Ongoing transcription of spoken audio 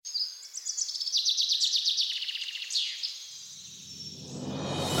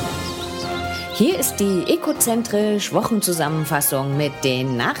Hier ist die ecozentrisch Wochenzusammenfassung mit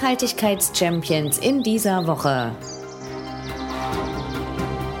den Nachhaltigkeitschampions in dieser Woche.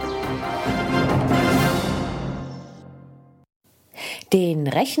 Den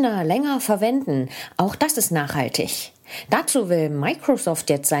Rechner länger verwenden, auch das ist nachhaltig. Dazu will Microsoft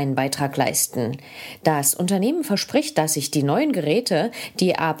jetzt seinen Beitrag leisten. Das Unternehmen verspricht, dass sich die neuen Geräte,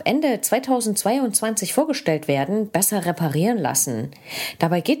 die ab Ende 2022 vorgestellt werden, besser reparieren lassen.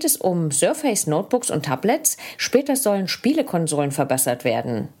 Dabei geht es um Surface-Notebooks und Tablets, später sollen Spielekonsolen verbessert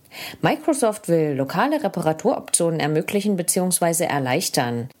werden. Microsoft will lokale Reparaturoptionen ermöglichen bzw.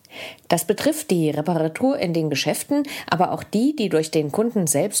 erleichtern. Das betrifft die Reparatur in den Geschäften, aber auch die durch den Kunden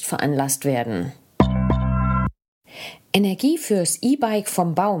selbst veranlasst werden. Energie fürs E-Bike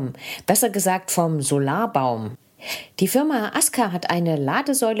vom Baum, besser gesagt vom Solarbaum. Die Firma ASCA hat eine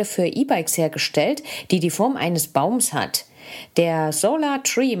Ladesäule für E-Bikes hergestellt, die die Form eines Baums hat. Der Solar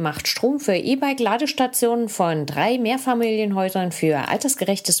Tree macht Strom für E-Bike-Ladestationen von 3 Mehrfamilienhäusern für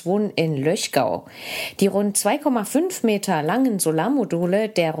altersgerechtes Wohnen in Löchgau. Die rund 2,5 Meter langen Solarmodule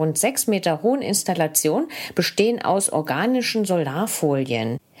der rund 6 Meter hohen Installation bestehen aus organischen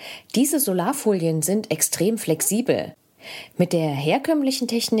Solarfolien. Diese Solarfolien sind extrem flexibel. Mit der herkömmlichen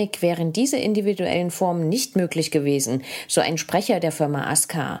Technik wären diese individuellen Formen nicht möglich gewesen, so ein Sprecher der Firma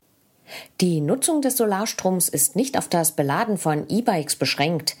ASCA. Die Nutzung des Solarstroms ist nicht auf das Beladen von E-Bikes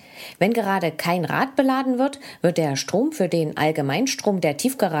beschränkt. Wenn gerade kein Rad beladen wird, wird der Strom für den Allgemeinstrom der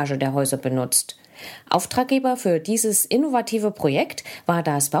Tiefgarage der Häuser benutzt. Auftraggeber für dieses innovative Projekt war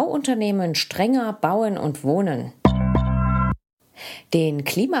das Bauunternehmen Strenger Bauen und Wohnen. Den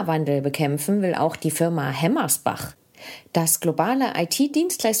Klimawandel bekämpfen will auch die Firma Hemmersbach. Das globale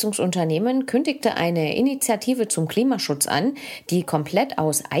IT-Dienstleistungsunternehmen kündigte eine Initiative zum Klimaschutz an, die komplett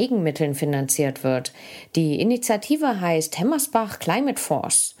aus Eigenmitteln finanziert wird. Die Initiative heißt Hemmersbach Climate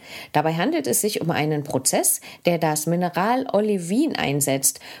Force. Dabei handelt es sich um einen Prozess, der das Mineral Olivin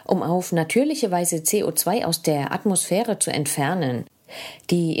einsetzt, um auf natürliche Weise CO2 aus der Atmosphäre zu entfernen.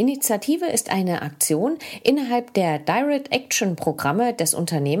 Die Initiative ist eine Aktion innerhalb der Direct-Action-Programme des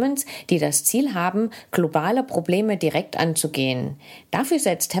Unternehmens, die das Ziel haben, globale Probleme direkt anzugehen. Dafür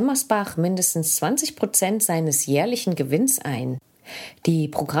setzt Hemmersbach mindestens 20% seines jährlichen Gewinns ein. Die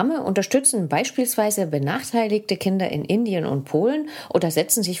Programme unterstützen beispielsweise benachteiligte Kinder in Indien und Polen oder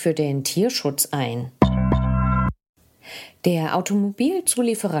setzen sich für den Tierschutz ein. Der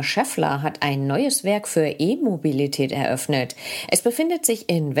Automobilzulieferer Schaeffler hat ein neues Werk für E-Mobilität eröffnet. Es befindet sich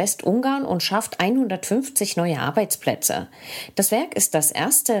in Westungarn und schafft 150 neue Arbeitsplätze. Das Werk ist das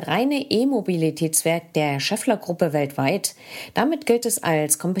erste reine E-Mobilitätswerk der Schaeffler-Gruppe weltweit. Damit gilt es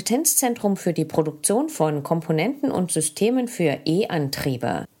als Kompetenzzentrum für die Produktion von Komponenten und Systemen für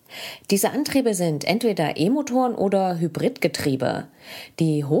E-Antriebe. Diese Antriebe sind entweder E-Motoren oder Hybridgetriebe.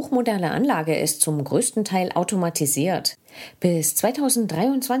 Die hochmoderne Anlage ist zum größten Teil automatisiert. Bis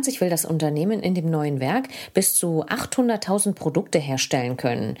 2023 will das Unternehmen in dem neuen Werk bis zu 800.000 Produkte herstellen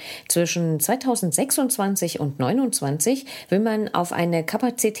können. Zwischen 2026 und 2029 will man auf eine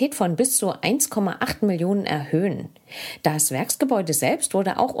Kapazität von bis zu 1,8 Millionen erhöhen. Das Werksgebäude selbst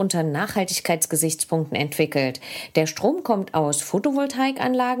wurde auch unter Nachhaltigkeitsgesichtspunkten entwickelt. Der Strom kommt aus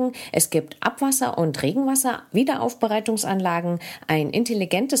Photovoltaikanlagen, es gibt Abwasser- und Regenwasser-Wiederaufbereitungsanlagen, ein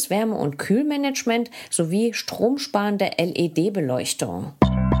intelligentes Wärme- und Kühlmanagement sowie stromsparende LED-Beleuchtung.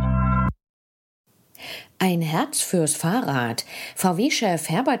 Ein Herz fürs Fahrrad. VW-Chef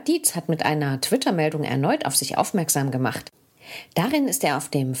Herbert Dietz hat mit einer Twitter-Meldung erneut auf sich aufmerksam gemacht. Darin ist er auf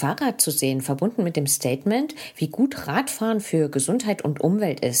dem Fahrrad zu sehen, verbunden mit dem Statement, wie gut Radfahren für Gesundheit und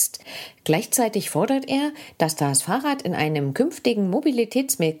Umwelt ist. Gleichzeitig fordert er, dass das Fahrrad in einem künftigen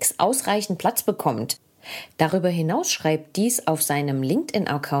Mobilitätsmix ausreichend Platz bekommt. Darüber hinaus schreibt Dies auf seinem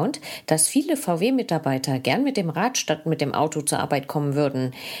LinkedIn-Account, dass viele VW-Mitarbeiter gern mit dem Rad statt mit dem Auto zur Arbeit kommen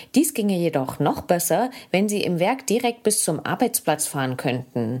würden. Dies ginge jedoch noch besser, wenn sie im Werk direkt bis zum Arbeitsplatz fahren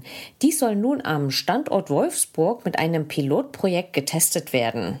könnten. Dies soll nun am Standort Wolfsburg mit einem Pilotprojekt getestet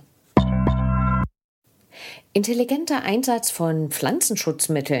werden. Intelligenter Einsatz von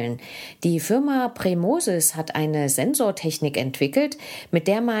Pflanzenschutzmitteln. Die Firma Primosis hat eine Sensortechnik entwickelt, mit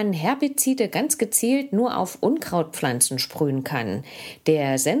der man Herbizide ganz gezielt nur auf Unkrautpflanzen sprühen kann.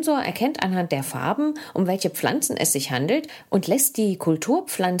 Der Sensor erkennt anhand der Farben, um welche Pflanzen es sich handelt und lässt die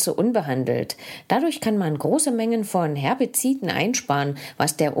Kulturpflanze unbehandelt. Dadurch kann man große Mengen von Herbiziden einsparen,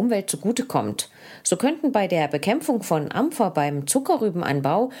 was der Umwelt zugutekommt. So könnten bei der Bekämpfung von Ampfer beim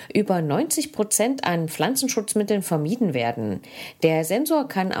Zuckerrübenanbau über 90% an Pflanzenschutzmitteln vermieden werden. Der Sensor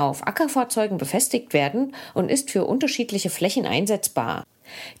kann auf Ackerfahrzeugen befestigt werden und ist für unterschiedliche Flächen einsetzbar.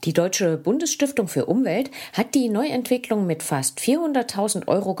 Die Deutsche Bundesstiftung für Umwelt hat die Neuentwicklung mit fast 400.000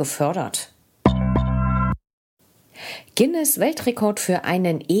 € gefördert. Guinness-Weltrekord für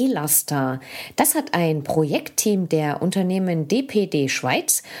einen E-Laster. Das hat ein Projektteam der Unternehmen DPD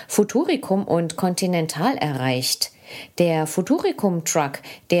Schweiz, Futuricum und Continental erreicht. Der Futuricum-Truck,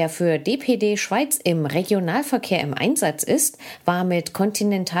 der für DPD Schweiz im Regionalverkehr im Einsatz ist, war mit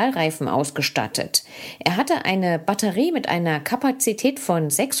Continental-Reifen ausgestattet. Er hatte eine Batterie mit einer Kapazität von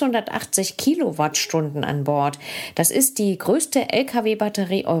 680 Kilowattstunden an Bord. Das ist die größte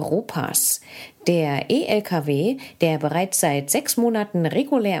Lkw-Batterie Europas. Der E-Lkw, der bereits seit 6 Monaten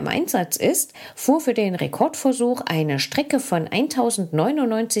regulär im Einsatz ist, fuhr für den Rekordversuch eine Strecke von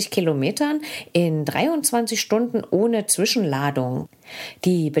 1099 Kilometern in 23 Stunden ohne Zwischenladung.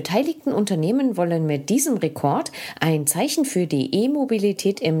 Die beteiligten Unternehmen wollen mit diesem Rekord ein Zeichen für die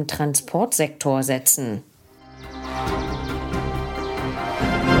E-Mobilität im Transportsektor setzen.